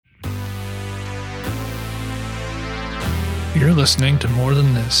You're listening to More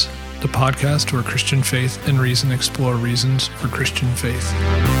Than This, the podcast where Christian faith and reason explore reasons for Christian faith.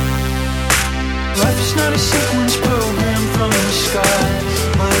 Life is not a sequence program from the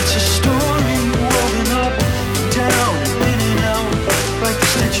sky, but it's a story woven up, down, in and out, like the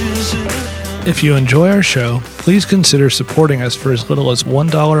stitches in a... If you enjoy our show, please consider supporting us for as little as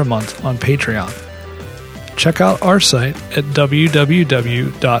 $1 a month on Patreon. Check out our site at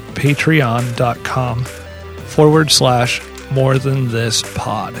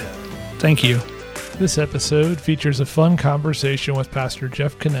www.patreon.com/morethanThisPod. Thank you. This episode features a fun conversation with Pastor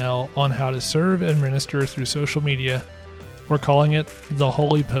Jeff Cannell on how to serve and minister through social media. We're calling it The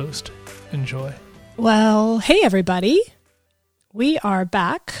Holy Post. Enjoy. Well, hey everybody. We are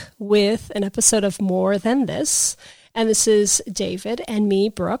back with an episode of More Than This, and this is David and me,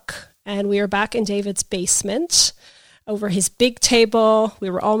 Brooke, and we are back in David's basement over his big table. We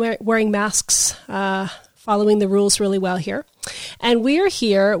were all wearing masks, following the rules really well here. And we are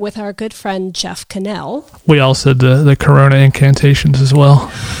here with our good friend, Jeff Cannell. We all said the Corona incantations as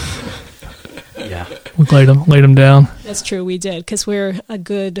well. Yeah. We laid them down. That's true, we did, because we're a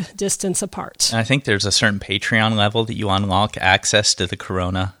good distance apart. And I think there's a certain Patreon level that you unlock access to the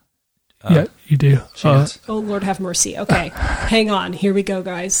Corona. Yeah, you do. Oh, Lord have mercy. Okay, hang on. Here we go,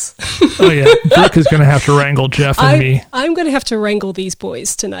 guys. Oh, yeah. Brooke is going to have to wrangle Jeff and me. I'm going to have to wrangle these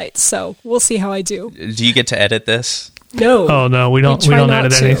boys tonight, so we'll see how I do. Do you get to edit this? No. Oh, no, we don't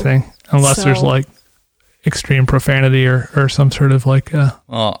edit anything unless there's like extreme profanity or some sort of like...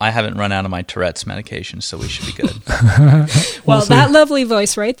 Well, I haven't run out of my Tourette's medication, so we should be good. Well, that lovely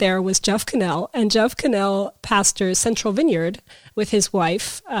voice right there was Jeff Cannell, and Jeff Cannell pastors Central Vineyard with his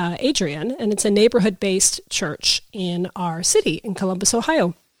wife, Adrienne, and it's a neighborhood-based church in our city in Columbus,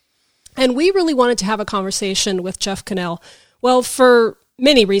 Ohio. And we really wanted to have a conversation with Jeff Cannell. Well, for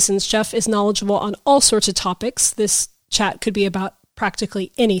many reasons. Jeff is knowledgeable on all sorts of topics. This chat could be about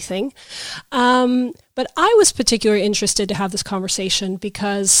practically anything. But I was particularly interested to have this conversation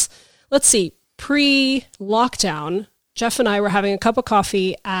because, let's see, pre-lockdown, Jeff and I were having a cup of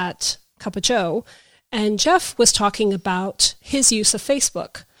coffee at Cup of Joe, and Jeff was talking about his use of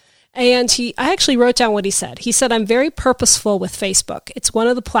Facebook. And I actually wrote down what he said. He said, I'm very purposeful with Facebook. It's one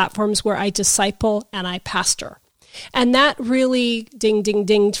of the platforms where I disciple and I pastor. And that really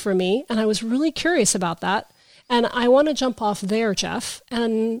dinged for me. And I was really curious about that. And I want to jump off there, Jeff.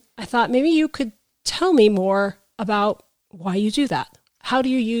 And I thought maybe you could tell me more about why you do that. How do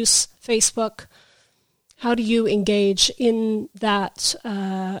you use Facebook? How do you engage in that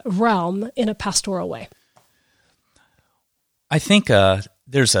realm in a pastoral way? I think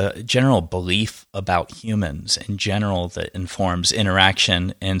there's a general belief about humans in general that informs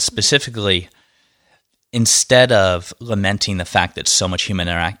interaction, and specifically, instead of lamenting the fact that so much human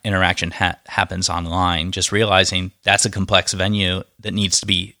interaction happens online, just realizing that's a complex venue that needs to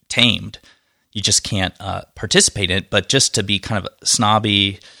be tamed. You just can't participate in it, but just to be kind of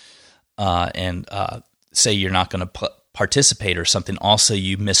snobby and say you're not going to participate or something, also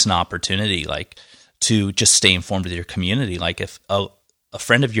you miss an opportunity like to just stay informed with your community. Like if a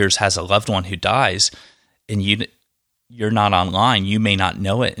friend of yours has a loved one who dies and you're not online, you may not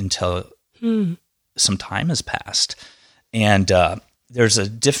know it until some time has passed. And there's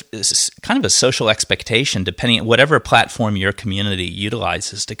kind of a social expectation, depending on whatever platform your community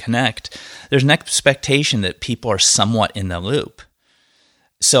utilizes to connect, there's an expectation that people are somewhat in the loop.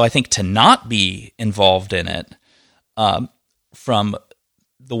 So I think to not be involved in it from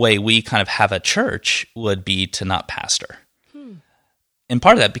the way we kind of have a church would be to not pastor. And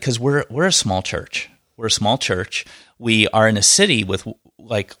part of that because we're a small church. We're a small church. We are in a city with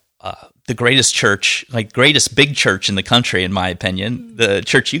like the greatest church, like greatest big church in the country, in my opinion, the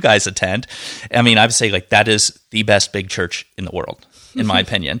church you guys attend. I mean, I would say like that is the best big church in the world, in my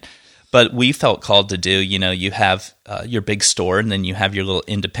opinion. But we felt called to do, you have your big store and then you have your little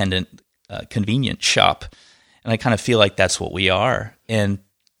independent convenience shop. And I kind of feel like that's what we are. And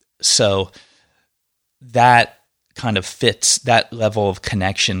so that kind of fits, that level of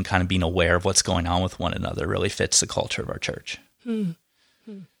connection, kind of being aware of what's going on with one another really fits the culture of our church.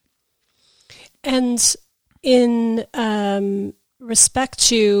 And in respect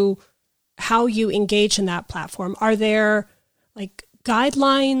to how you engage in that platform, are there like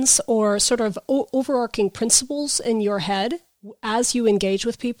guidelines or sort of overarching principles in your head as you engage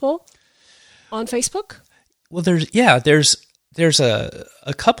with people on Facebook? Well, there's a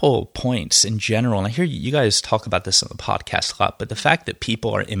couple points in general, and I hear you guys talk about this on the podcast a lot, but the fact that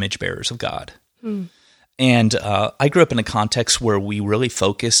people are image bearers of God. And I grew up in a context where we really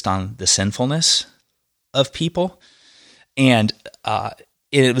focused on the sinfulness of people, and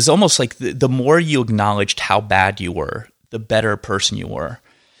it was almost like the more you acknowledged how bad you were, the better person you were.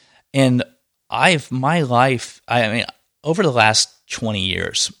 And over the last 20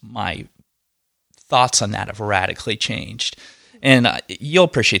 years, my thoughts on that have radically changed. And you'll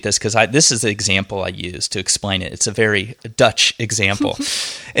appreciate this because this is the example I use to explain it. It's a very Dutch example.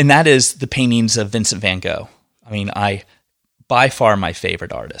 And that is the paintings of Vincent van Gogh. I mean, by far my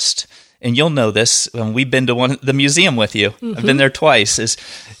favorite artist. And you'll know this when we've been to the museum with you. Mm-hmm. I've been there twice. Is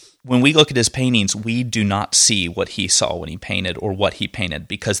when we look at his paintings, we do not see what he saw when he painted or what he painted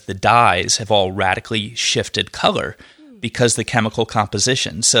because the dyes have all radically shifted color because the chemical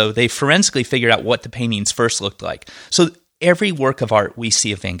composition. So they forensically figured out what the paintings first looked like. So every work of art we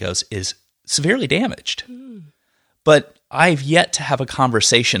see of Van Gogh's is severely damaged. But I've yet to have a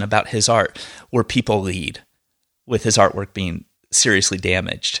conversation about his art where people lead with his artwork being seriously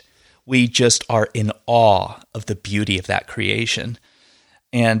damaged. We just are in awe of the beauty of that creation.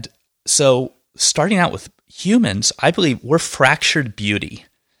 And so starting out with humans, I believe we're fractured beauty.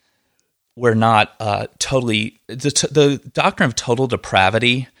 We're not totally the doctrine of total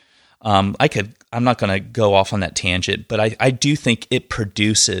depravity. I'm not going to go off on that tangent, but I do think it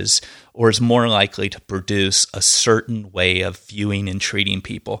produces or is more likely to produce a certain way of viewing and treating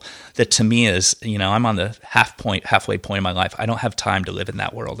people that to me is, I'm on the halfway point in my life. I don't have time to live in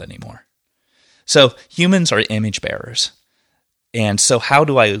that world anymore. So humans are image bearers. And so how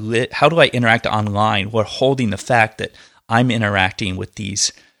do I interact online? We're holding the fact that I'm interacting with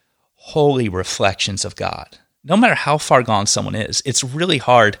these holy reflections of God. No matter how far gone someone is, it's really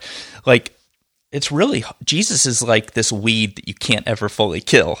hard. Jesus is like this weed that you can't ever fully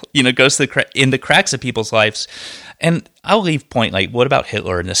kill. Goes in the cracks of people's lives. And I'll leave point, what about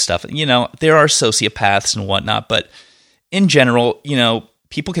Hitler and this stuff? There are sociopaths and whatnot, but in general,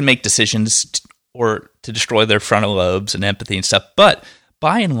 people can make decisions or to destroy their frontal lobes and empathy and stuff. But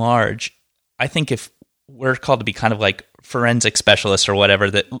by and large, I think if we're called to be kind of like forensic specialists or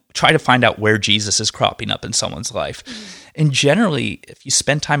whatever that try to find out where Jesus is cropping up in someone's life. And generally, if you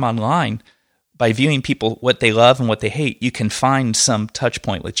spend time online, by viewing people, what they love and what they hate, you can find some touch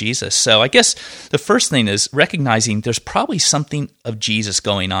point with Jesus. So I guess the first thing is recognizing there's probably something of Jesus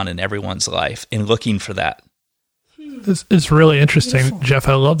going on in everyone's life and looking for that. It's really interesting, beautiful. Jeff.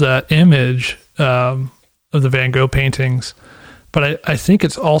 I love that image of the Van Gogh paintings, but I think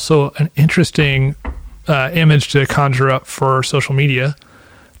it's also an interesting image to conjure up for social media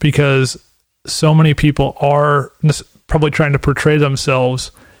because so many people are probably trying to portray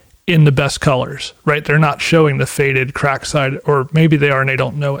themselves in the best colors, right? They're not showing the faded, cracked side, or maybe they are and they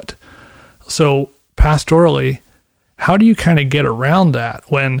don't know it. So pastorally, how do you kind of get around that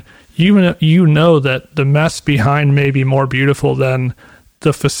when you know that the mess behind may be more beautiful than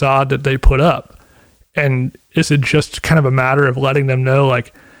the facade that they put up? And is it just kind of a matter of letting them know,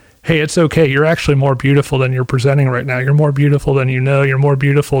 hey, it's okay. You're actually more beautiful than you're presenting right now. You're more beautiful than you're more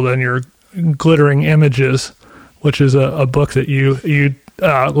beautiful than your glittering images, which is a book that you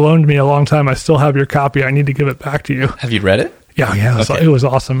loaned me a long time. I still have your copy. I need to give it back to you. Have you read it? Yeah. Okay. It was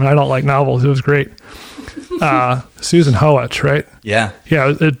awesome. And I don't like novels. It was great. Susan Hoetz, right? Yeah.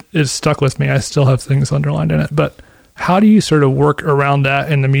 Yeah, it stuck with me. I still have things underlined in it. But how do you sort of work around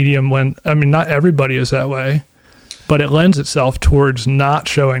that in the medium when, not everybody is that way, but it lends itself towards not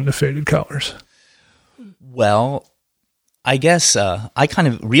showing the faded colors? Well, I guess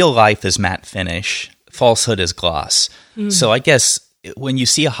real life is matte finish, falsehood is gloss. So I guess when you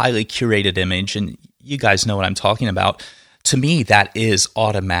see a highly curated image, and you guys know what I'm talking about, to me, that is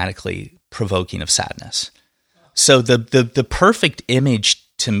automatically provoking of sadness. So the perfect image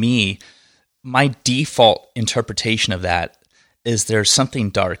to me, my default interpretation of that is there's something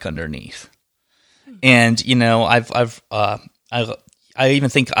dark underneath. And, I even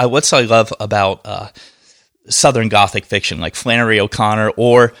think what I love about Southern Gothic fiction, like Flannery O'Connor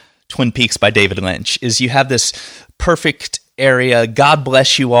or Twin Peaks by David Lynch, is you have this perfect area, God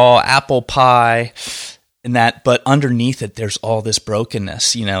bless you all, apple pie, and that, but underneath it, there's all this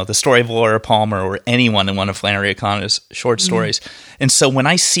brokenness, the story of Laura Palmer or anyone in one of Flannery O'Connor's short stories. And so when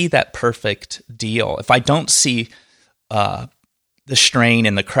I see that perfect deal, if I don't see the strain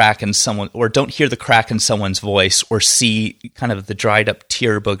and the crack in someone, or don't hear the crack in someone's voice, or see kind of the dried up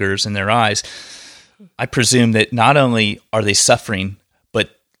tear boogers in their eyes, I presume that not only are they suffering,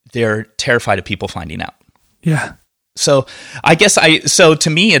 but they're terrified of people finding out. Yeah. So I guess to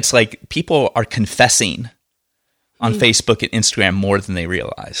me, it's like people are confessing on Facebook and Instagram more than they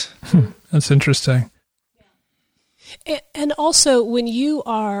realize. That's interesting. And also when you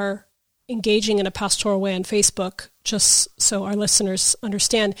are engaging in a pastoral way on Facebook, just so our listeners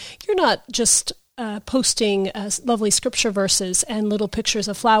understand, you're not just posting lovely scripture verses and little pictures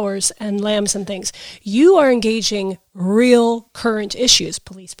of flowers and lambs and things. You are engaging real current issues,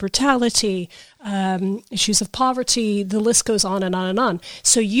 police brutality, issues of poverty, the list goes on and on and on.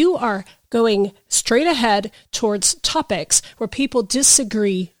 So you are going straight ahead towards topics where people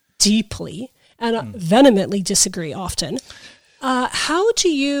disagree deeply and vehemently disagree often. How do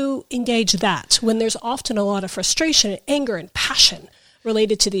you engage that when there's often a lot of frustration, anger, and passion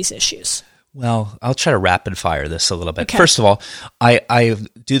related to these issues? Well, I'll try to rapid fire this a little bit. Okay. First of all, I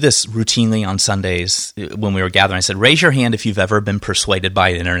do this routinely on Sundays when we were gathering. I said, raise your hand if you've ever been persuaded by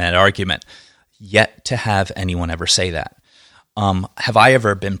an internet argument. Yet to have anyone ever say that. Have I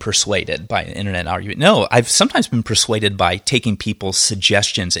ever been persuaded by an internet argument? No, I've sometimes been persuaded by taking people's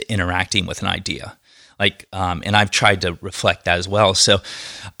suggestions and interacting with an idea. And I've tried to reflect that as well. So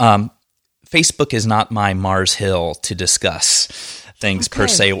Facebook is not my Mars Hill to discuss things per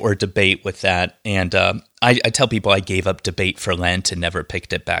se or debate with that. And I tell people I gave up debate for Lent and never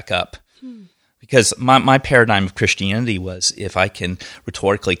picked it back up. Because my paradigm of Christianity was if I can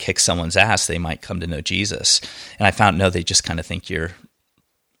rhetorically kick someone's ass, they might come to know Jesus. And I found, no, they just kind of think you're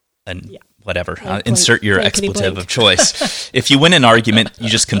whatever. Insert your expletive of choice. If you win an argument, you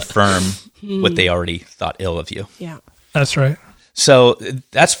just confirm what they already thought ill of you. Yeah, that's right. So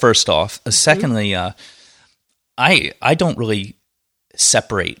that's first off. Secondly, I don't really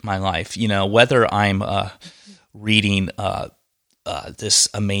separate my life. Whether I'm reading this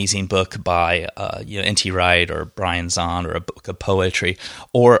amazing book by N.T. Wright or Brian Zahn or a book of poetry,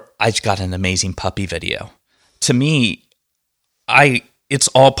 or I just got an amazing puppy video. To me, it's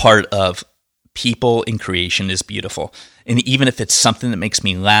all part of people in creation is beautiful. And even if it's something that makes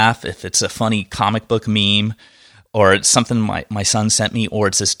me laugh, if it's a funny comic book meme, or it's something my son sent me, or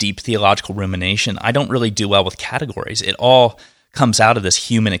it's this deep theological rumination, I don't really do well with categories. It all comes out of this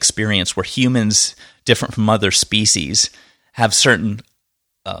human experience where humans, different from other species, have certain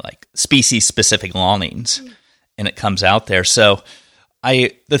species-specific longings, and it comes out there. So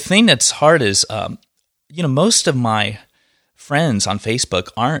the thing that's hard is, most of my friends on Facebook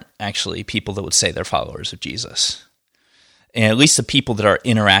aren't actually people that would say they're followers of Jesus. And at least the people that are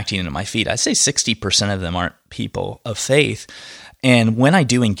interacting in my feed, I'd say 60% of them aren't people of faith. And when I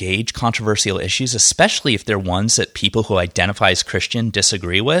do engage controversial issues, especially if they're ones that people who identify as Christian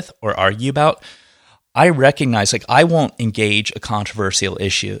disagree with or argue about, I recognize I won't engage a controversial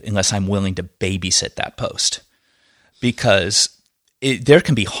issue unless I'm willing to babysit that post. Because there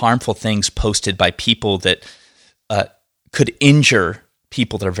can be harmful things posted by people that could injure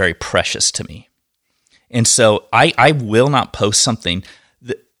people that are very precious to me. And so I will not post something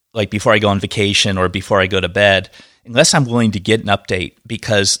that, before I go on vacation or before I go to bed, unless I'm willing to get an update,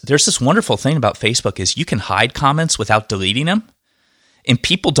 because there's this wonderful thing about Facebook is you can hide comments without deleting them, and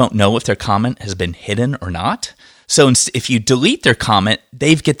people don't know if their comment has been hidden or not. So if you delete their comment,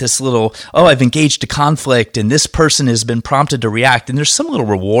 they get this little, I've engaged a conflict and this person has been prompted to react, and there's some little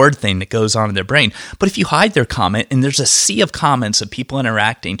reward thing that goes on in their brain. But if you hide their comment and there's a sea of comments of people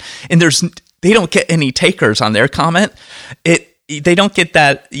interacting, and they don't get any takers on their comment, they don't get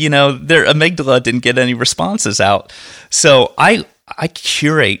that, their amygdala didn't get any responses out. So I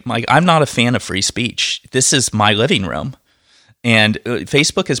curate I'm not a fan of free speech. This is my living room. And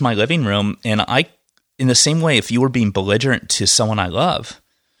Facebook is my living room. And in the same way, if you were being belligerent to someone I love,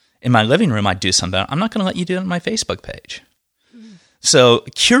 in my living room, I'd do something. I'm not going to let you do it on my Facebook page. So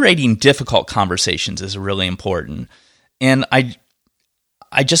curating difficult conversations is really important. And I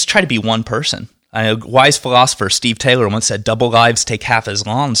just try to be one person. A wise philosopher, Steve Taylor, once said, double lives take half as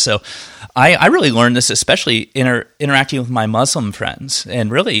long. So I really learned this, especially interacting with my Muslim friends.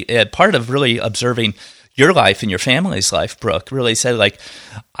 And really, part of really observing your life and your family's life, Brooke, really said,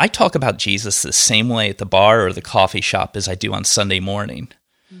 I talk about Jesus the same way at the bar or the coffee shop as I do on Sunday morning.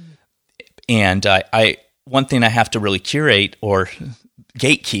 And one thing I have to really curate or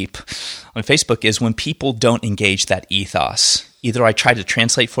gatekeep on Facebook is when people don't engage that ethos. Either I try to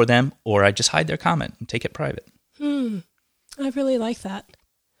translate for them or I just hide their comment and take it private. I really like that.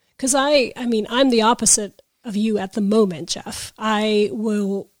 Because I'm the opposite of you at the moment, Jeff. I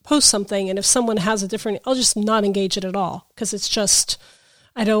will post something, and if someone has a different, I'll just not engage it at all, because it's just,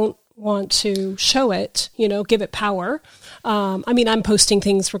 I don't want to show it, give it power. I'm posting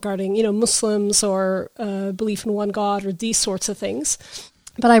things regarding, Muslims or belief in one God or these sorts of things.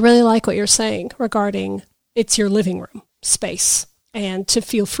 But I really like what you're saying regarding it's your living room space and to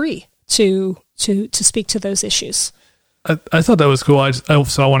feel free to speak to those issues. I thought that was cool. I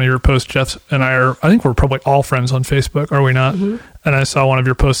saw one of your posts, Jeff, and I think we're probably all friends on Facebook, are we not? Mm-hmm. And I saw one of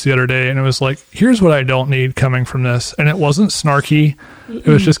your posts the other day, and it was here's what I don't need coming from this. And it wasn't snarky. Mm-mm. It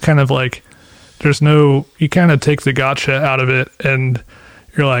was just kind of you kind of take the gotcha out of it, and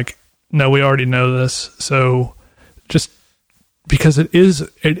you're like, no, we already know this. So just because it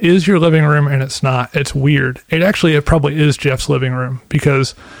is your living room, and it's not, it's weird. It probably is Jeff's living room,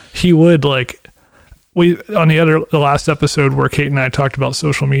 because he would on the last episode where Kate and I talked about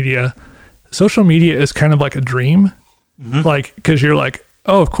social media is kind of like a dream. Mm-hmm. Like, cause you're like,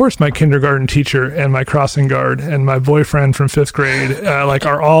 oh, of course my kindergarten teacher and my crossing guard and my boyfriend from 5th grade,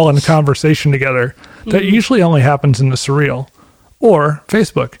 are all in a conversation together. That usually only happens in the surreal or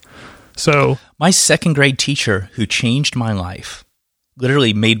Facebook. So my 2nd grade teacher, who changed my life,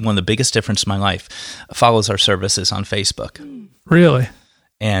 literally made one of the biggest difference in my life, follows our services on Facebook. Really?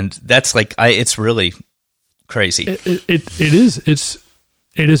 And that's it's really crazy.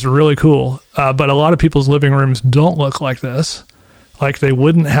 It is really cool. But a lot of people's living rooms don't look like this. Like, they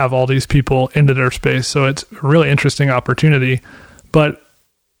wouldn't have all these people into their space. So it's a really interesting opportunity. But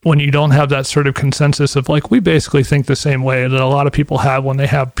when you don't have that sort of consensus of we basically think the same way that a lot of people have when they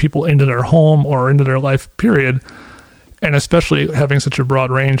have people into their home or into their life period, and especially having such a broad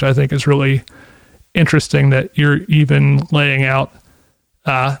range, I think is really interesting that you're even laying out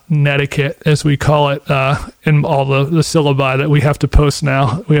netiquette, as we call it, in all the syllabi that we have to post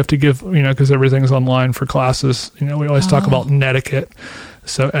now. We have to give, because everything's online for classes. We always talk about netiquette,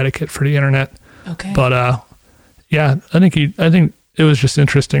 so etiquette for the internet. Okay. But I think it was just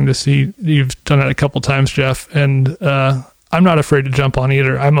interesting to see you've done it a couple times, Jeff, and I'm not afraid to jump on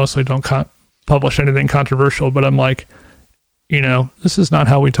either. I mostly don't publish anything controversial, but I'm like, this is not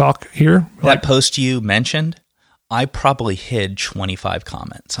how we talk here. That post you mentioned, I probably hid 25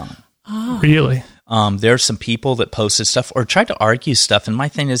 comments on. Oh. Really? There are some people that posted stuff or tried to argue stuff, and my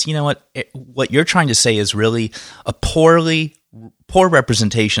thing is, what you're trying to say is really a poor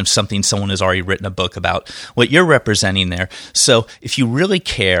representation of something someone has already written a book about, what you're representing there. So if you really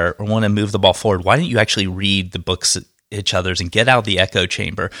care or want to move the ball forward, why don't you actually read the books each other's and get out of the echo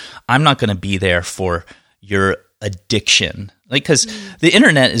chamber? I'm not going to be there for your addiction, because the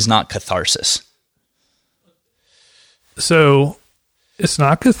internet is not catharsis. So it's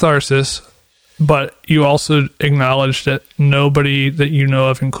not catharsis, but you also acknowledge that nobody that you know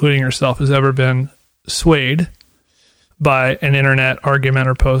of, including yourself, has ever been swayed by an internet argument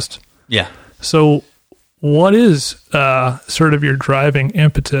or post. Yeah. So what is sort of your driving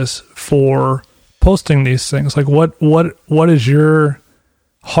impetus for posting these things? What is your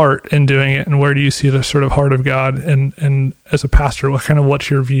heart in doing it, and where do you see the sort of heart of God? And as a pastor, what's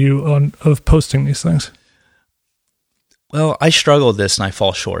your view of posting these things? Well, I struggle with this, and I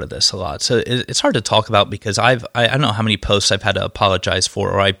fall short of this a lot. So it's hard to talk about, because I don't know how many posts I've had to apologize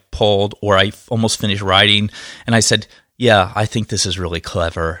for, or I pulled, or I almost finished writing, and I said, yeah, I think this is really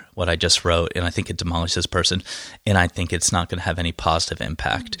clever, what I just wrote, and I think it demolished this person, and I think it's not going to have any positive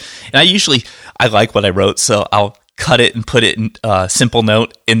impact. And I like what I wrote, so I'll cut it and put it in a simple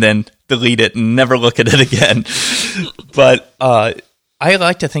note, and then delete it and never look at it again. But I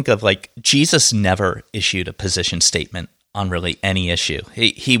like to think of, Jesus never issued a position statement on really any issue.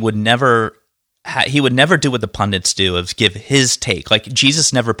 He would never do what the pundits do, of give his take.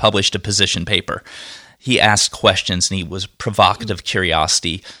 Jesus never published a position paper. He asked questions, and he was provocative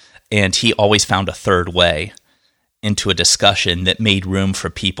curiosity, and he always found a third way into a discussion that made room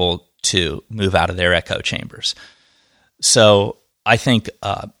for people to move out of their echo chambers. So I think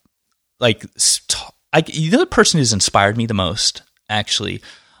the person who's inspired me the most, actually,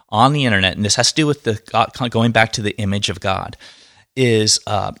 on the internet, and this has to do with going back to the image of God, is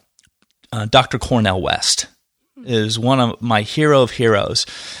Dr. Cornel West. Is one of my hero of heroes,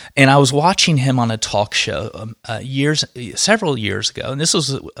 and I was watching him on a talk show several years ago, and this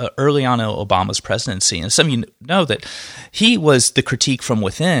was early on in Obama's presidency. And some of you know that he was the critique from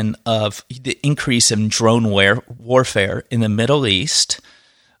within of the increase in drone warfare in the Middle East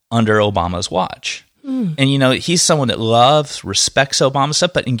under Obama's watch. And he's someone that loves, respects Obama's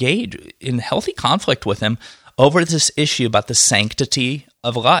stuff, but engaged in healthy conflict with him over this issue about the sanctity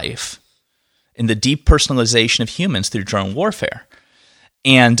of life and the depersonalization of humans through drone warfare.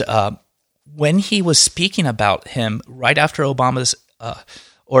 And when he was speaking about him right after Obama's,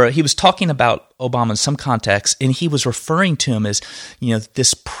 or he was talking about Obama in some context, and he was referring to him as,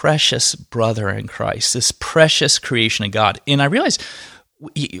 this precious brother in Christ, this precious creation of God. And I realized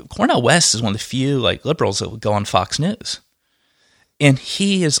Cornel West is one of the few liberals that would go on Fox News. And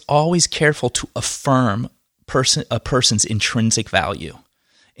he is always careful to affirm a person's intrinsic value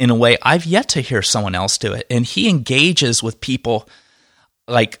in a way I've yet to hear someone else do it. And he engages with people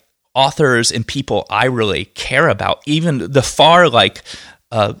like authors and people I really care about, even the far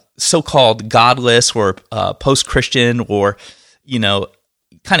so-called godless or post-Christian or,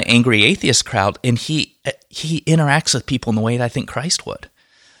 kind of angry atheist crowd, and he interacts with people in the way that I think Christ would.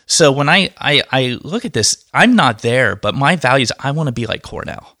 So when I look at this, I'm not there, but my values, I want to be like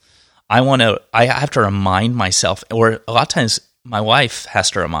Cornell. I have to remind myself, or a lot of times my wife has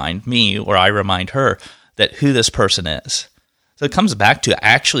to remind me, or I remind her, that who this person is. So it comes back to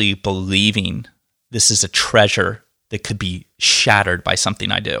actually believing this is a treasure that could be shattered by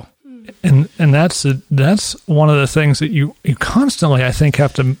something I do. And that's one of the things that you constantly, I think,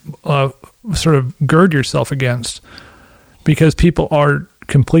 have to sort of gird yourself against, because people are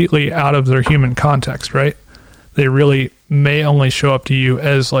completely out of their human context, right? They really may only show up to you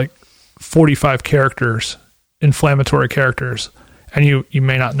as like 45 characters, inflammatory characters, and you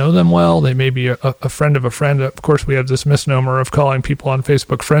may not know them well. They may be a friend of a friend. Of course, we have this misnomer of calling people on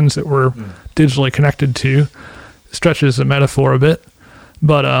Facebook friends that we're digitally connected to. Stretches the metaphor a bit,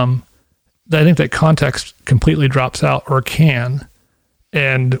 but I think that context completely drops out, or can,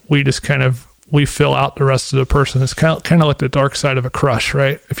 and we just we fill out the rest of the person. It's kind of like the dark side of a crush,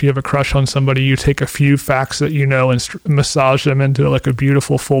 right? If you have a crush on somebody, you take a few facts that you know and massage them into like a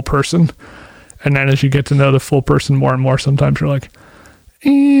beautiful full person. And then as you get to know the full person more and more, sometimes you're like,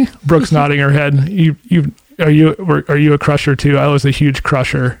 Brooke's nodding her head. Are you a crusher too? I was a huge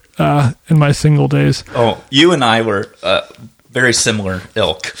crusher in my single days. Oh, you and I were very similar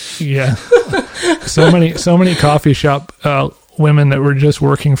ilk. Yeah. So many coffee shop women that were just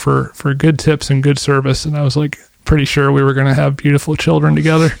working for good tips and good service, and I was like pretty sure we were going to have beautiful children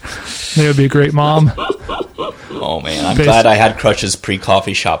together. They would be a great mom. Oh man, I'm glad I had crushes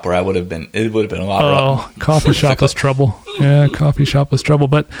pre-coffee shop, where it would have been a lot rough. Coffee shop was trouble. Yeah, coffee shop was trouble.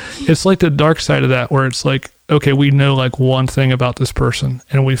 But it's like the dark side of that, where it's like, okay, we know like one thing about this person,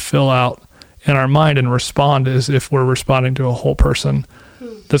 and we fill out in our mind and respond as if we're responding to a whole person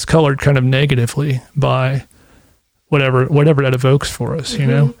that's colored kind of negatively by whatever that evokes for us, you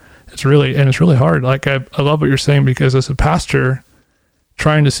know? It's really hard. Like I love what you're saying, because as a pastor,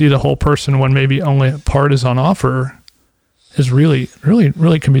 trying to see the whole person when maybe only a part is on offer is really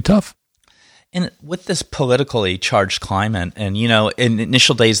can be tough. And with this politically charged climate, and in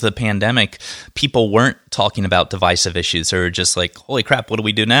initial days of the pandemic, people weren't talking about divisive issues. They were just like, holy crap, what do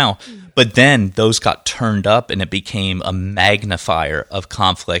we do now? But then those got turned up, and it became a magnifier of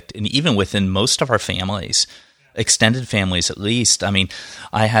conflict. And even within most of our families, extended families at least. I mean,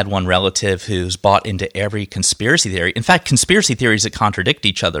 I had one relative who's bought into every conspiracy theory. In fact, conspiracy theories that contradict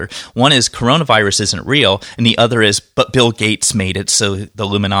each other. One is coronavirus isn't real, and the other is, but Bill Gates made it so the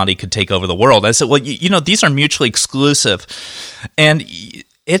Illuminati could take over the world. I said, well, these are mutually exclusive. And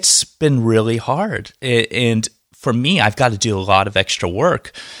it's been really hard. And for me, I've got to do a lot of extra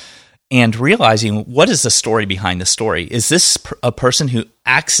work. And realizing, what is the story behind the story? Is this a person who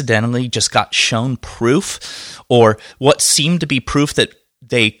accidentally just got shown proof, or what seemed to be proof that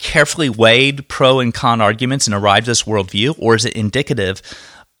they carefully weighed pro and con arguments and arrived at this worldview, or is it indicative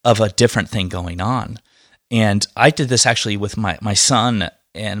of a different thing going on? And I did this actually with my son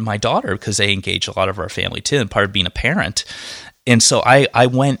and my daughter, because they engage a lot of our family too, and part of being a parent. And so I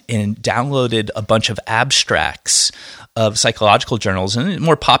went and downloaded a bunch of abstracts of psychological journals and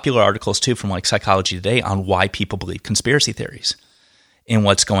more popular articles too from like Psychology Today on why people believe conspiracy theories and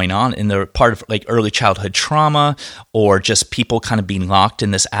what's going on. And they're part of like early childhood trauma, or just people kind of being locked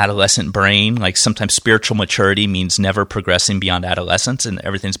in this adolescent brain. Like sometimes spiritual maturity means never progressing beyond adolescence and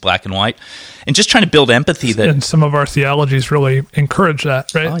everything's black and white, and just trying to build empathy. And some of our theologies really encourage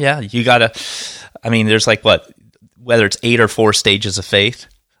that, right? Oh yeah. There's like whether it's 8 or 4 stages of faith.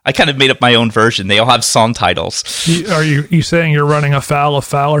 I kind of made up my own version. They all have song titles. Are you saying you're running afoul of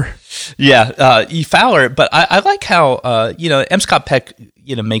Fowler? Yeah, Fowler. But I like how M. Scott Peck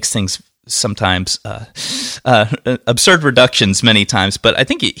makes things sometimes absurd reductions many times. But I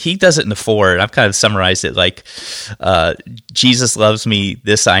think he does it in the 4. And I've kind of summarized it like Jesus loves me,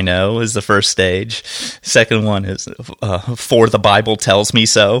 this I know is the first stage. Second one is for the Bible tells me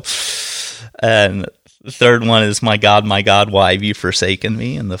so, and the third one is, my God, why have you forsaken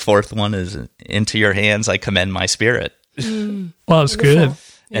me? And the fourth one is, into your hands I commend my spirit. Well, it's good.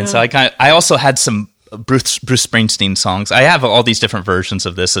 And so I also had some Bruce Springsteen songs. I have all these different versions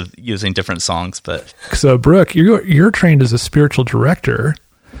of this, of using different songs. But so, Brooke, you're trained as a spiritual director.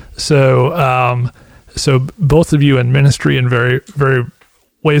 So both of you in ministry in very, very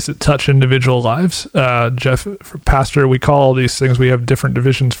ways that touch individual lives. Jeff, for pastor, we call all these things, we have different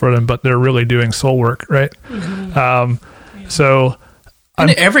divisions for them, but they're really doing soul work, right? And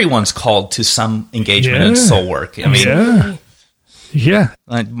everyone's called to some engagement in soul work. I mean,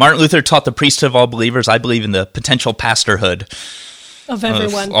 Martin Luther taught the priesthood of all believers. I believe in the potential pastorhood of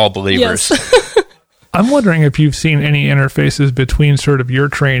everyone, of all believers. Yes. I'm wondering if you've seen any interfaces between sort of your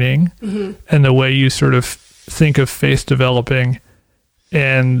training and the way you sort of think of faith developing,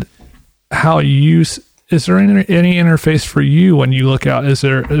 and how is there any interface for you when you look out? Is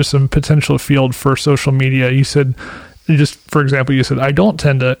there's some potential field for social media? You said, just for example, you said, I don't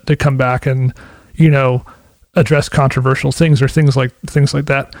tend to come back and, address controversial things or things like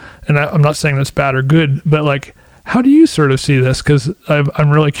that. And I'm not saying that's bad or good, but like, how do you sort of see this? Because I'm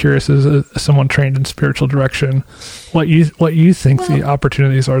really curious, as someone trained in spiritual direction, what you think the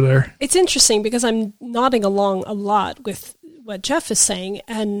opportunities are there. It's interesting because I'm nodding along a lot with what Jeff is saying,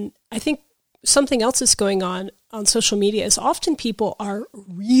 and I think something else is going on social media is often people are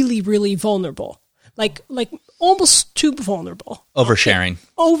really, really vulnerable, like almost too vulnerable. Oversharing.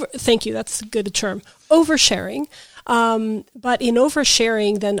 Thank you. That's a good term. Oversharing. But in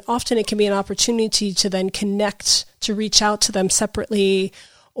oversharing, then often it can be an opportunity to then connect, to reach out to them separately,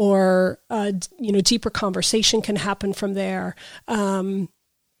 or, deeper conversation can happen from there.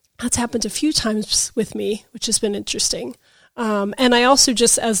 That's happened a few times with me, which has been interesting. And I also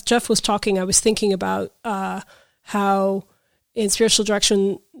just, as Jeff was talking, I was thinking about how in spiritual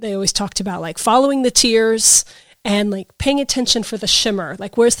direction, they always talked about like following the tears and like paying attention for the shimmer.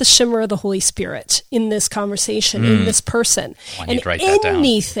 Like, where's the shimmer of the Holy Spirit in this conversation, in this person? I and need to write that down.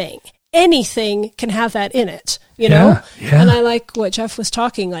 Anything can have that in it, know? Yeah. And I like what Jeff was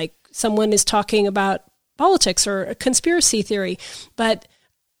talking, like someone is talking about politics or a conspiracy theory, but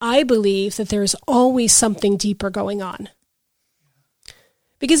I believe that there's always something deeper going on.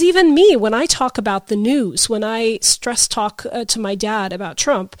 Because even me, when I talk about the news, when I stress talk to my dad about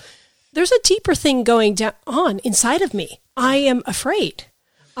Trump, there's a deeper thing going on inside of me. I am afraid.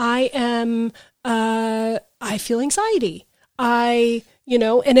 I feel anxiety. And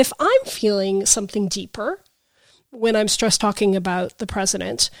if I'm feeling something deeper when I'm stress talking about the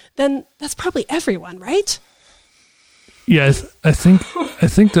president, then that's probably everyone, right? Yes, I think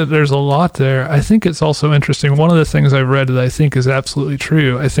that there's a lot there. I think it's also interesting. One of the things I've read that I think is absolutely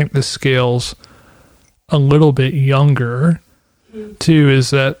true, I think this scales a little bit younger, too,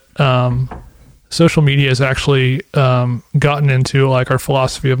 is that social media has actually gotten into like our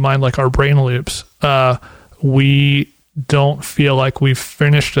philosophy of mind, like our brain loops. We don't feel like we've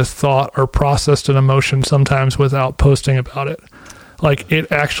finished a thought or processed an emotion sometimes without posting about it. Like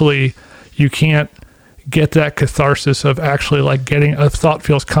it actually, you can't get that catharsis of actually like getting a thought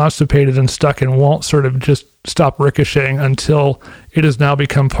feels constipated and stuck and won't sort of just stop ricocheting until it has now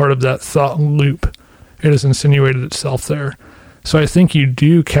become part of that thought loop. It has insinuated itself there. So I think you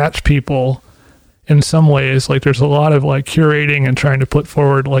do catch people in some ways, like there's a lot of like curating and trying to put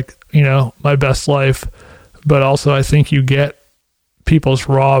forward like, my best life, but also I think you get people's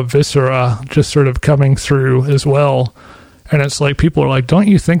raw viscera just sort of coming through as well. And it's like, people are like, don't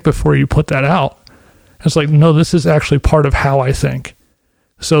you think before you put that out? It's like, no, this is actually part of how I think.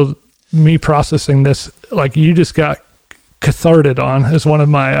 So me processing this, like you just got catharted on, as one of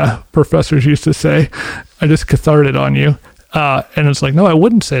my professors used to say, I just catharted on you. And it's like, no, I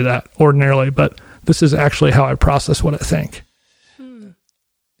wouldn't say that ordinarily, but this is actually how I process what I think.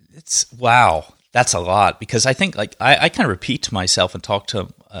 Wow. That's a lot, because I think like I kind of repeat to myself and talk to,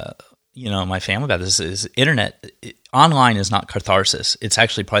 my family about this is online is not catharsis. It's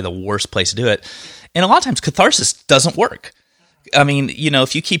actually probably the worst place to do it. And a lot of times catharsis doesn't work. I mean,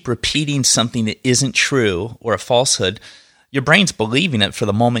 if you keep repeating something that isn't true or a falsehood, your brain's believing it for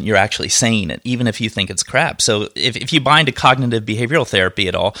the moment you're actually saying it, even if you think it's crap. So if you buy into cognitive behavioral therapy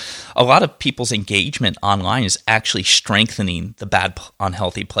at all, a lot of people's engagement online is actually strengthening the bad,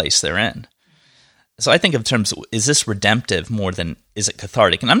 unhealthy place they're in. So I think in terms of, is this redemptive more than is it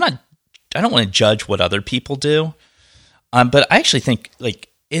cathartic? And I don't want to judge what other people do, but I actually think like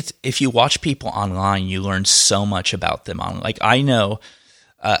if you watch people online, you learn so much about them. Like I know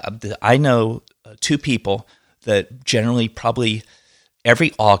two people that generally probably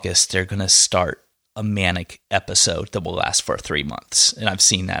every August they're going to start a manic episode that will last for 3 months, and I've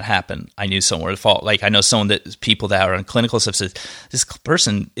seen that happen. I knew someone I know people that are on clinical stuff says this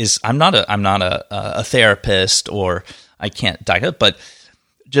person is. I'm not a therapist, or I can't diagnose, but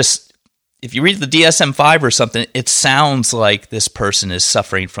just if you read the DSM-5 or something, it sounds like this person is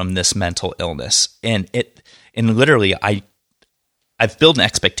suffering from this mental illness, and literally I've built an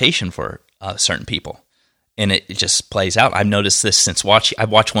expectation for certain people. And it just plays out. I've noticed this since I've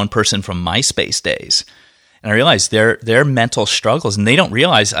watched one person from MySpace days, and I realized their mental struggles, and they don't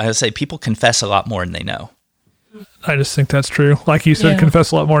realize. I would say people confess a lot more than they know. I just think that's true. Like you said,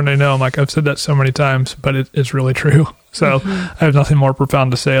 confess a lot more than they know. I'm like, I've said that so many times, but it's really true. So I have nothing more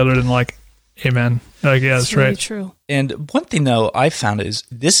profound to say other than like, Amen. Yeah, that's really right. True. And one thing, though, I found is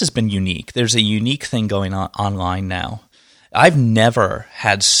this has been unique. There's a unique thing going on online now. I've never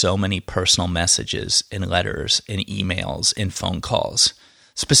had so many personal messages and letters and emails and phone calls,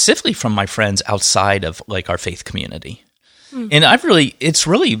 specifically from my friends outside of like our faith community. And it's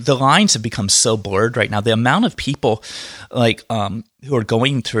really, the lines have become so blurred right now. The amount of people like who are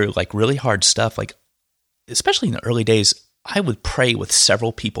going through like really hard stuff, like especially in the early days, I would pray with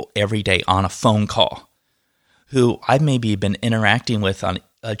several people every day on a phone call who I maybe been interacting with on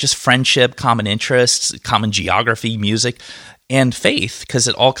just friendship, common interests, common geography, music, and faith, because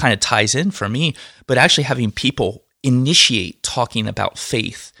it all kind of ties in for me. But actually having people initiate talking about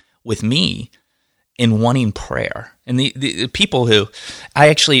faith with me in wanting prayer. And the people who I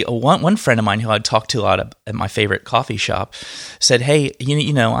actually, one friend of mine who I'd talked to a lot at my favorite coffee shop said, "Hey,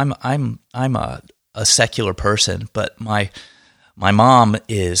 you know, I'm a secular person, but my mom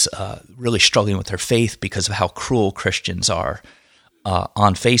is really struggling with her faith because of how cruel Christians are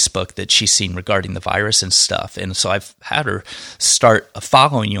on Facebook that she's seen regarding the virus and stuff. And so I've had her start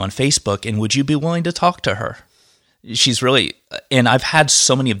following you on Facebook, and would you be willing to talk to her?" She's really, and I've had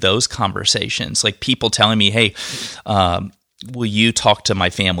so many of those conversations, like people telling me, "Hey, will you talk to my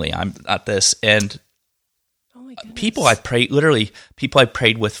family? I'm at this." And people I prayed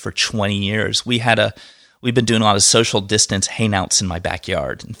with for 20 years. We've been doing a lot of social distance hangouts in my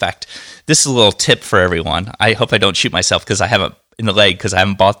backyard. In fact, this is a little tip for everyone. I hope I don't shoot myself because I haven't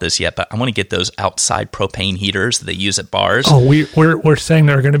bought this yet, but I want to get those outside propane heaters that they use at bars. Oh, we're saying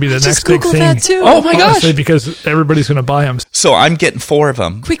they're going to be the next big thing. That too. Oh my gosh! Because everybody's going to buy them. So I'm getting 4 of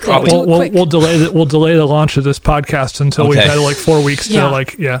them. Quickly, We'll delay the launch of this podcast until we've had like 4 weeks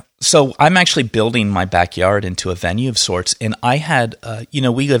to So I'm actually building my backyard into a venue of sorts, and I had,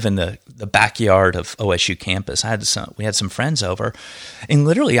 we live in the backyard of OSU campus. We had some friends over, and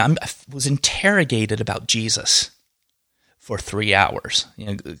literally I was interrogated about Jesus for 3 hours.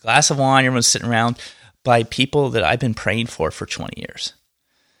 A glass of wine, everyone's sitting around, by people that I've been praying for 20 years.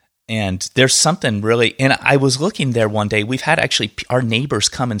 And there's something really, and I was looking there one day. We've had actually our neighbors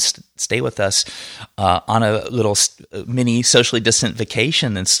come and stay with us on a little mini socially distant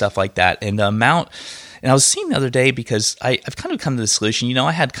vacation and stuff like that. And the amount, and I was seeing the other day because I've kind of come to the solution.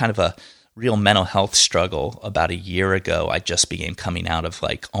 I had kind of a real mental health struggle about a year ago. I just began coming out of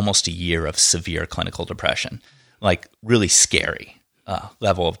like almost a year of severe clinical depression, like really scary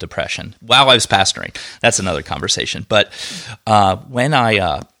level of depression while I was pastoring. That's another conversation. But when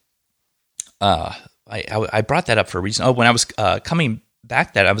I brought that up for a reason. Oh, when I was coming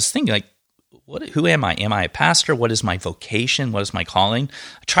back I was thinking like, who am I? Am I a pastor? What is my vocation? What is my calling?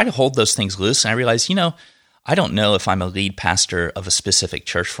 I try to hold those things loose, and I realized, I don't know if I'm a lead pastor of a specific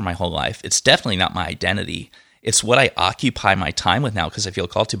church for my whole life. It's definitely not my identity. It's what I occupy my time with now because I feel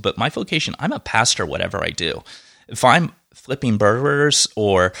called to. But my vocation, I'm a pastor whatever I do. If I'm flipping burgers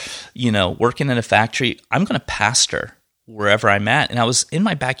or, working in a factory, I'm going to pastor wherever I'm at. And I was in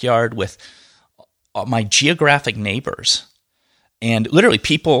my backyard with my geographic neighbors, and literally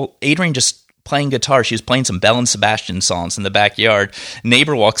people, Adrienne just playing guitar. She was playing some Belle and Sebastian songs in the backyard.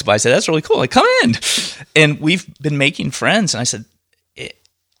 Neighbor walks by, said, "That's really cool. Like, come in." And we've been making friends. And I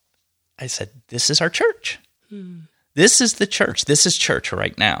said, "This is our church. This is the church. This is church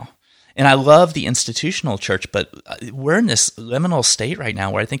right now." And I love the institutional church, but we're in this liminal state right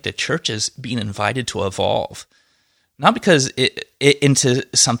now where I think the church is being invited to evolve. Not because it into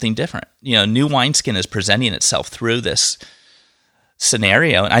something different. New wineskin is presenting itself through this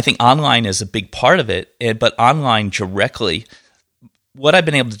scenario, and I think online is a big part of it. But online directly, what I've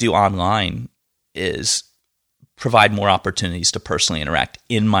been able to do online is provide more opportunities to personally interact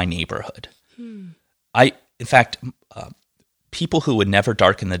in my neighborhood. In fact, people who would never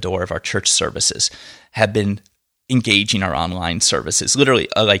darken the door of our church services have been engaging our online services. Literally,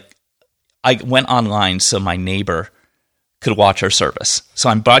 I went online so my neighbor could watch our service. So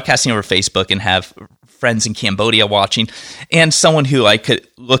I'm broadcasting over Facebook and have friends in Cambodia watching, and someone who I could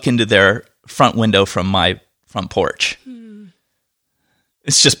look into their front window from my front porch.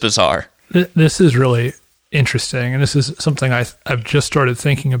 It's just bizarre. This is really interesting, and this is something I've just started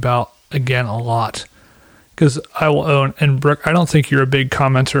thinking about again a lot. Because I will own, and Brooke, I don't think you're a big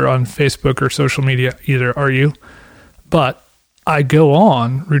commenter on Facebook or social media either, are you? But I go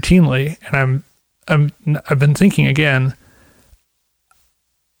on routinely, and I've been thinking again.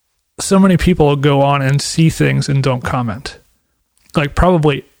 So many people go on and see things and don't comment. Like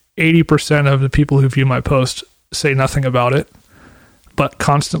probably 80% of the people who view my post say nothing about it, but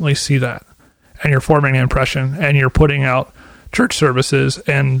constantly see that. And you're forming an impression, and you're putting out church services,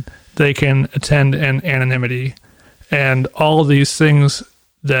 and they can attend in anonymity, and all of these things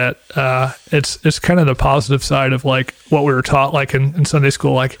that it's kind of the positive side of like what we were taught, like in Sunday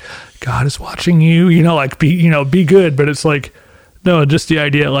school, like God is watching you, like be good. But it's like, no, just the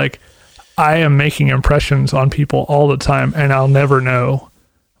idea, like I am making impressions on people all the time, and I'll never know,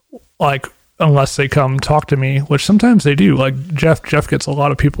 like, unless they come talk to me, which sometimes they do. Like Jeff gets a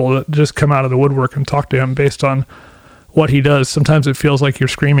lot of people that just come out of the woodwork and talk to him based on what he does. Sometimes it feels like you're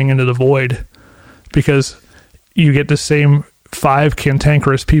screaming into the void because you get the same 5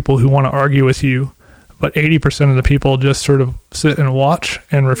 cantankerous people who want to argue with you, but 80% of the people just sort of sit and watch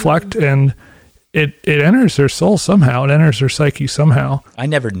and reflect, and it enters their soul somehow. It enters their psyche somehow. I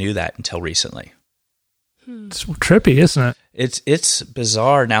never knew that until recently. It's trippy, isn't it? It's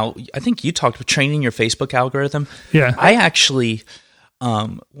bizarre. Now, I think you talked about training your Facebook algorithm. Yeah. I actually,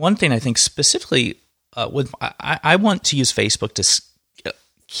 one thing I think specifically, I want to use Facebook to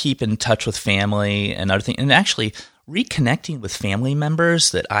keep in touch with family and other things, and actually reconnecting with family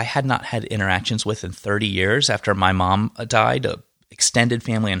members that I had not had interactions with in 30 years after my mom died. A extended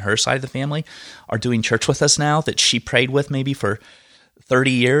family on her side of the family are doing church with us now that she prayed with maybe for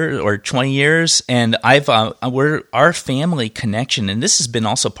 30 years or 20 years. And our family connection, and this has been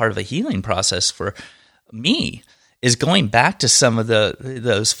also part of a healing process for me, is going back to some of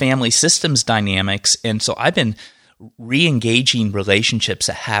those family systems dynamics. And so I've been re-engaging relationships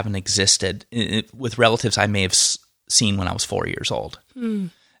that haven't existed with relatives I may have seen when I was 4 years old,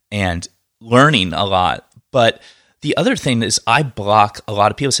 and learning a lot. But the other thing is I block a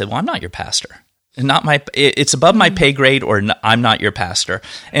lot of people. Said, well, I'm not your pastor. And it's above my pay grade, or I'm not your pastor.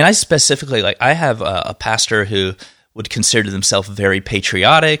 And I specifically, like, I have a pastor who would consider themselves very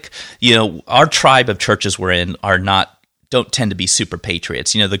patriotic. Our tribe of churches we're in don't tend to be super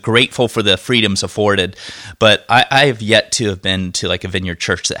patriots. They're grateful for the freedoms afforded, but I have yet to have been to like a Vineyard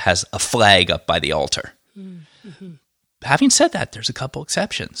church that has a flag up by the altar. Mm-hmm. Having said that, there's a couple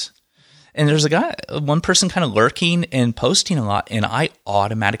exceptions. And there's one person kind of lurking and posting a lot, and I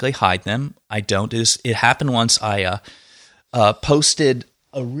automatically hide them. I don't do this. It happened once. I posted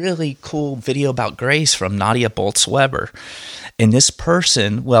a really cool video about grace from Nadia Boltz-Weber. And this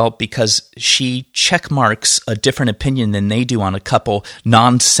person, because she check marks a different opinion than they do on a couple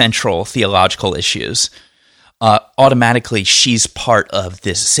non-central theological issues, automatically she's part of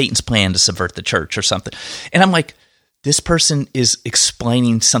this Satan's plan to subvert the church or something. And I'm like, this person is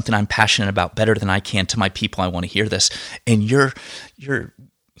explaining something I'm passionate about better than I can to my people. I want to hear this. And you're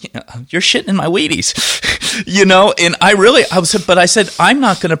shitting in my Wheaties, and but I said, I'm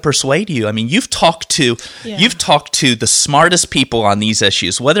not going to persuade you. I mean, you've talked to the smartest people on these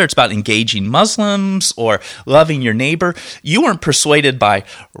issues, whether it's about engaging Muslims or loving your neighbor. You weren't persuaded by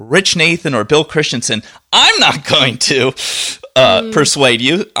Rich Nathan or Bill Christensen. I'm not going to persuade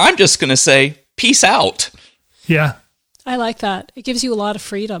you. I'm just going to say, peace out. Yeah. I like that. It gives you a lot of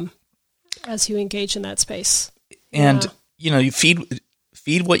freedom as you engage in that space. And, you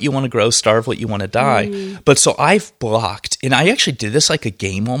feed what you want to grow, starve what you want to die. But so I've blocked, and I actually did this like a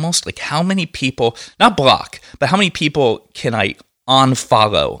game almost, like how many people, not block, but how many people can I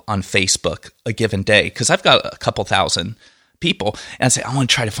unfollow on Facebook a given day? Because I've got a couple thousand people, and I say, I want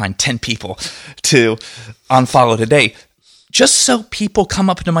to try to find 10 people to unfollow today. Just so people come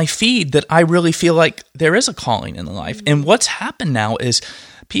up into my feed that I really feel like there is a calling in the life. And what's happened now is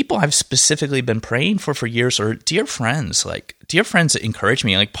people I've specifically been praying for years, or dear friends that encourage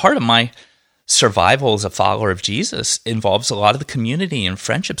me. Like, part of my survival as a follower of Jesus involves a lot of the community and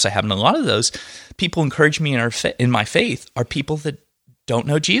friendships I have. And a lot of those people encourage me in my faith are people that don't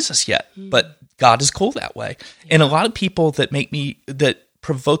know Jesus yet, but God is cool that way. Yeah. And a lot of people that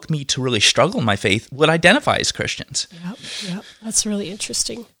provoke me to really struggle in my faith would identify as Christians. Yep. That's really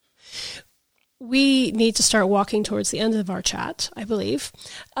interesting. We need to start walking towards the end of our chat, I believe.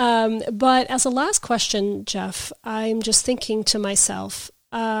 But as a last question, Jeff, I'm just thinking to myself,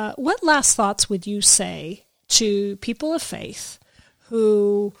 what last thoughts would you say to people of faith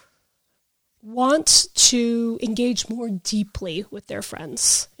who want to engage more deeply with their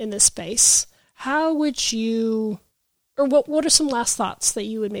friends in this space? How would you... Or what are some last thoughts that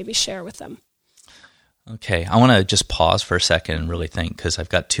you would maybe share with them? Okay, I want to just pause for a second and really think, because I've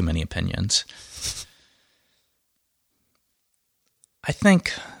got too many opinions. I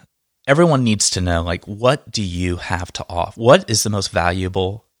think everyone needs to know, like, what do you have to offer? What is the most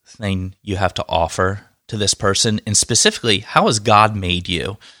valuable thing you have to offer to this person? And specifically, how has God made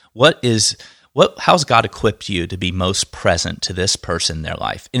you? How's God equipped you to be most present to this person in their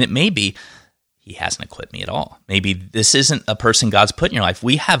life? And it may be, He hasn't equipped me at all. Maybe this isn't a person God's put in your life.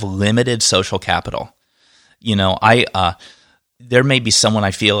 We have limited social capital. There may be someone I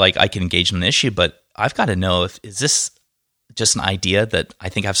feel like I can engage in an issue, but I've got to know, is this just an idea that I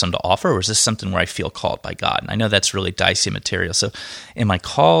think I have something to offer, or is this something where I feel called by God? And I know that's really dicey material. So am I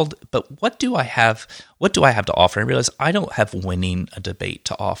called? But what do I have to offer? I realize I don't have winning a debate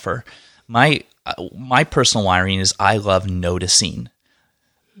to offer. My personal wiring is I love noticing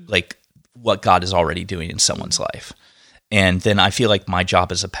like what God is already doing in someone's life. And then I feel like my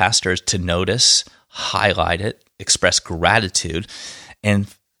job as a pastor is to notice, highlight it, express gratitude, and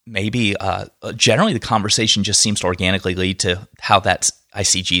maybe generally the conversation just seems to organically lead to how I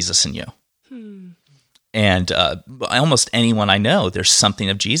see Jesus in you. And almost anyone I know, there's something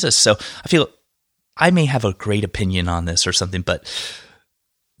of Jesus. So I feel I may have a great opinion on this or something, but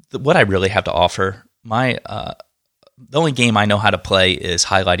what I really have to offer, the only game I know how to play is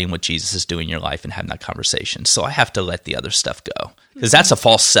highlighting what Jesus is doing in your life and having that conversation. So I have to let the other stuff go because that's a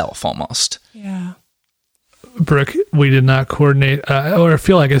false self almost. Yeah. Brooke, we did not coordinate, or I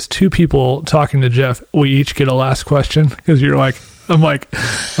feel like as two people talking to Jeff, we each get a last question because I'm like,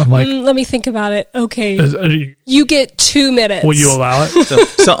 let me think about it. Okay. You get 2 minutes. Will you allow it?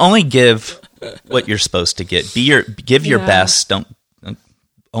 So only give what you're supposed to get. Give your best. Don't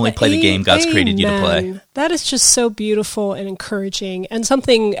only play the game God's created you to play. That is just so beautiful and encouraging and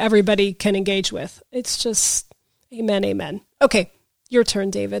something everybody can engage with. It's just amen. Okay. Your turn,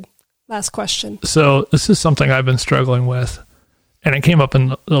 David. Last question. So this is something I've been struggling with, and it came up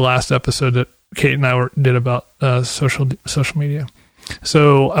in the last episode that Kate and I did about social media.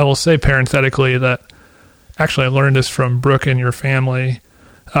 So I will say parenthetically that actually I learned this from Brooke and your family.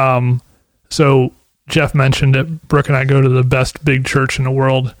 So Jeff mentioned that Brooke and I go to the best big church in the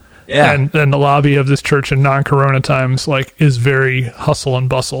world. Yeah. And the lobby of this church in non-corona times is very hustle and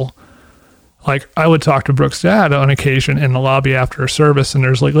bustle. Like I would talk to Brooke's dad on occasion in the lobby after a service, and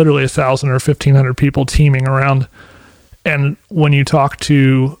there's literally 1,000 or 1,500 people teaming around. And when you talk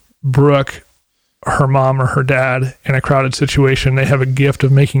to Brooke, her mom or her dad in a crowded situation, they have a gift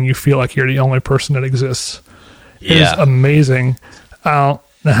of making you feel like you're the only person that exists. Yeah. It is amazing. I don't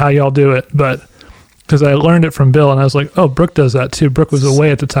know how y'all do it, but because I learned it from Bill, and I was like, oh, Brooke does that too. Brooke was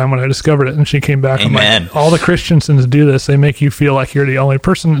away at the time when I discovered it, and she came back. Amen. I'm like, all the Christians do this. They make you feel like you're the only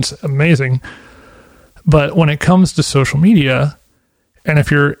person. It's amazing. But when it comes to social media, and if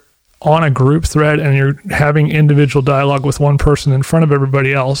you're on a group thread and you're having individual dialogue with one person in front of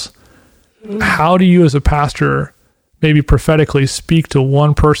everybody else, how do you as a pastor maybe prophetically speak to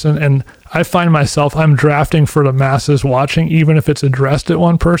one person? And I find myself, I'm drafting for the masses watching, even if it's addressed at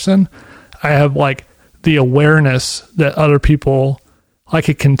one person. I have the awareness that other people,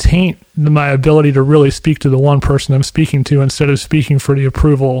 it can taint my ability to really speak to the one person I'm speaking to instead of speaking for the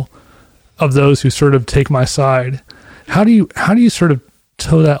approval of those who sort of take my side. How do you sort of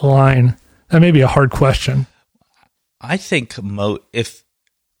toe that line? That may be a hard question. I think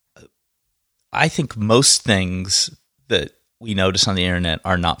most things that we notice on the internet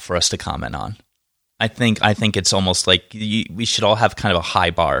are not for us to comment on. I think it's almost like we should all have kind of a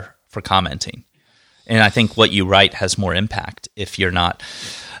high bar for commenting. And I think what you write has more impact if you're not.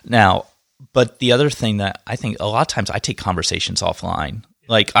 Now, but the other thing that I think a lot of times I take conversations offline.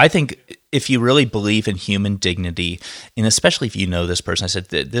 I think if you really believe in human dignity, and especially if you know this person, I said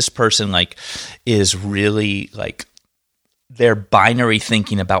that this person is really they're binary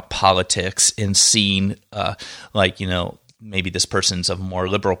thinking about politics and seeing maybe this person's of more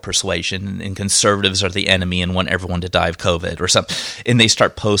liberal persuasion and conservatives are the enemy and want everyone to die of COVID or something. And they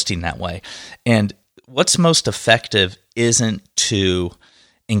start posting that way. And what's most effective isn't to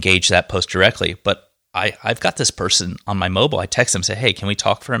engage that post directly, but I've got this person on my mobile. I text them, say, hey, can we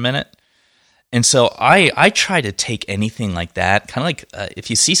talk for a minute? And so I try to take anything like that, kind of if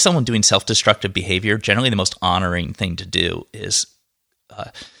you see someone doing self-destructive behavior, generally the most honoring thing to do is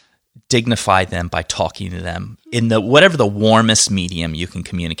dignify them by talking to them in whatever the warmest medium you can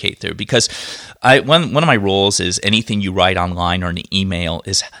communicate through. Because one of my rules is anything you write online or in an email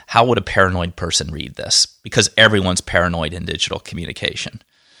is how would a paranoid person read this? Because everyone's paranoid in digital communication.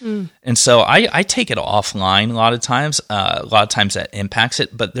 And so I take it offline a lot of times. That impacts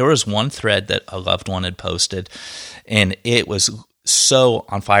it. But there was one thread that a loved one had posted, and it was so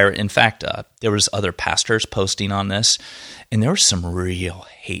on fire. In fact, there was other pastors posting on this, and there were some real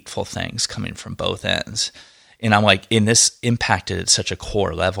hateful things coming from both ends. And I'm like, and this impacted at such a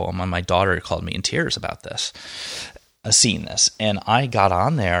core level. And my daughter called me in tears about this, seeing this. And I got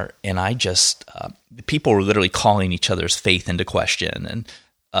on there, and I just people were literally calling each other's faith into question and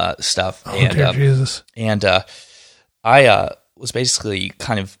stuff. Oh, dear Jesus. And I was basically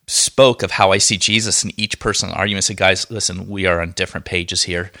kind of spoke of how I see Jesus in each personal argument. Said, guys, listen, we are on different pages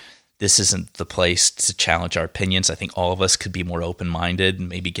here. This isn't the place to challenge our opinions. I think all of us could be more open-minded and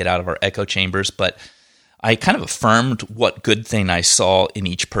maybe get out of our echo chambers. But I kind of affirmed what good thing I saw in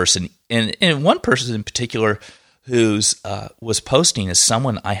each person. And one person in particular who's was posting is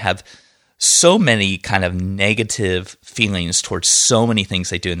someone I have so many kind of negative feelings towards so many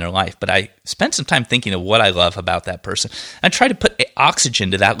things they do in their life. But I spent some time thinking of what I love about that person. I try to put oxygen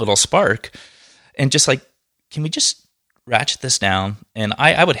to that little spark and just like, can we just ratchet this down? And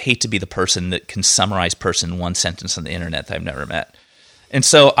I would hate to be the person that can summarize person in one sentence on the internet that I've never met. And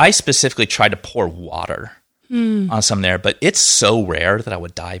so I specifically tried to pour water on some there, but it's so rare that I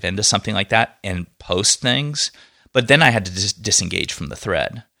would dive into something like that and post things. But then I had to just disengage from the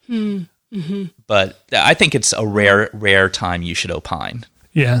thread. Mm-hmm. But I think it's a rare time you should opine.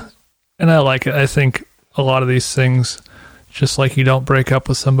 Yeah, and I like it. I think a lot of these things, just like you don't break up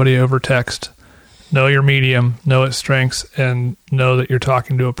with somebody over text, know your medium, know its strengths, and know that you're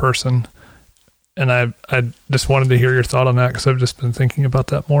talking to a person. And I just wanted to hear your thought on that because I've just been thinking about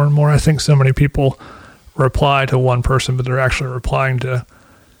that more and more. I think so many people reply to one person, but they're actually replying to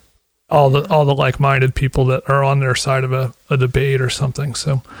all the like-minded people that are on their side of a debate or something.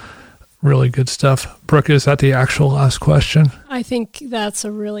 So really good stuff. Brooke, is that the actual last question? I think that's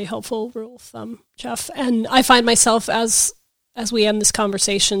a really helpful rule of thumb, Jeff. And I find myself as we end this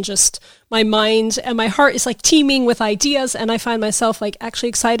conversation, just my mind and my heart is like teeming with ideas. And I find myself like actually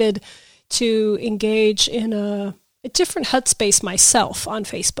excited to engage in a different headspace myself on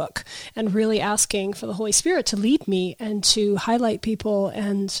Facebook and really asking for the Holy Spirit to lead me and to highlight people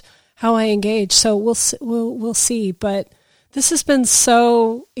and how I engage. So we'll see. But this has been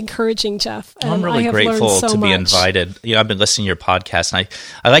so encouraging, Jeff. And I'm really grateful to be invited. I've been listening to your podcast, and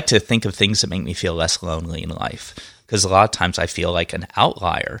I like to think of things that make me feel less lonely in life, because a lot of times I feel like an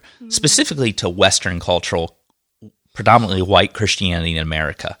outlier, specifically to Western cultural, predominantly white Christianity in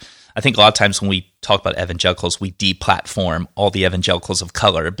America. I think a lot of times when we talk about evangelicals, we deplatform all the evangelicals of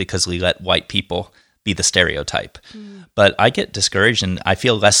color because we let white people be the stereotype. But I get discouraged, and I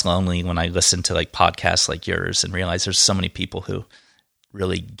feel less lonely when I listen to like podcasts like yours and realize there's so many people who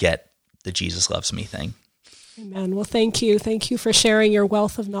really get the Jesus loves me thing. Amen. Well, thank you. Thank you for sharing your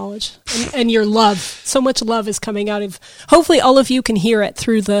wealth of knowledge and your love. So much love is coming out of, hopefully all of you can hear it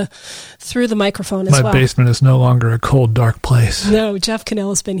through the microphone as well. My basement is no longer a cold, dark place. No, Jeff Cannell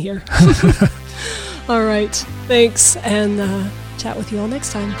has been here. All right. Thanks. And chat with you all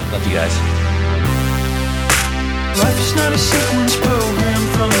next time. Love you guys. Life is not a sequence, but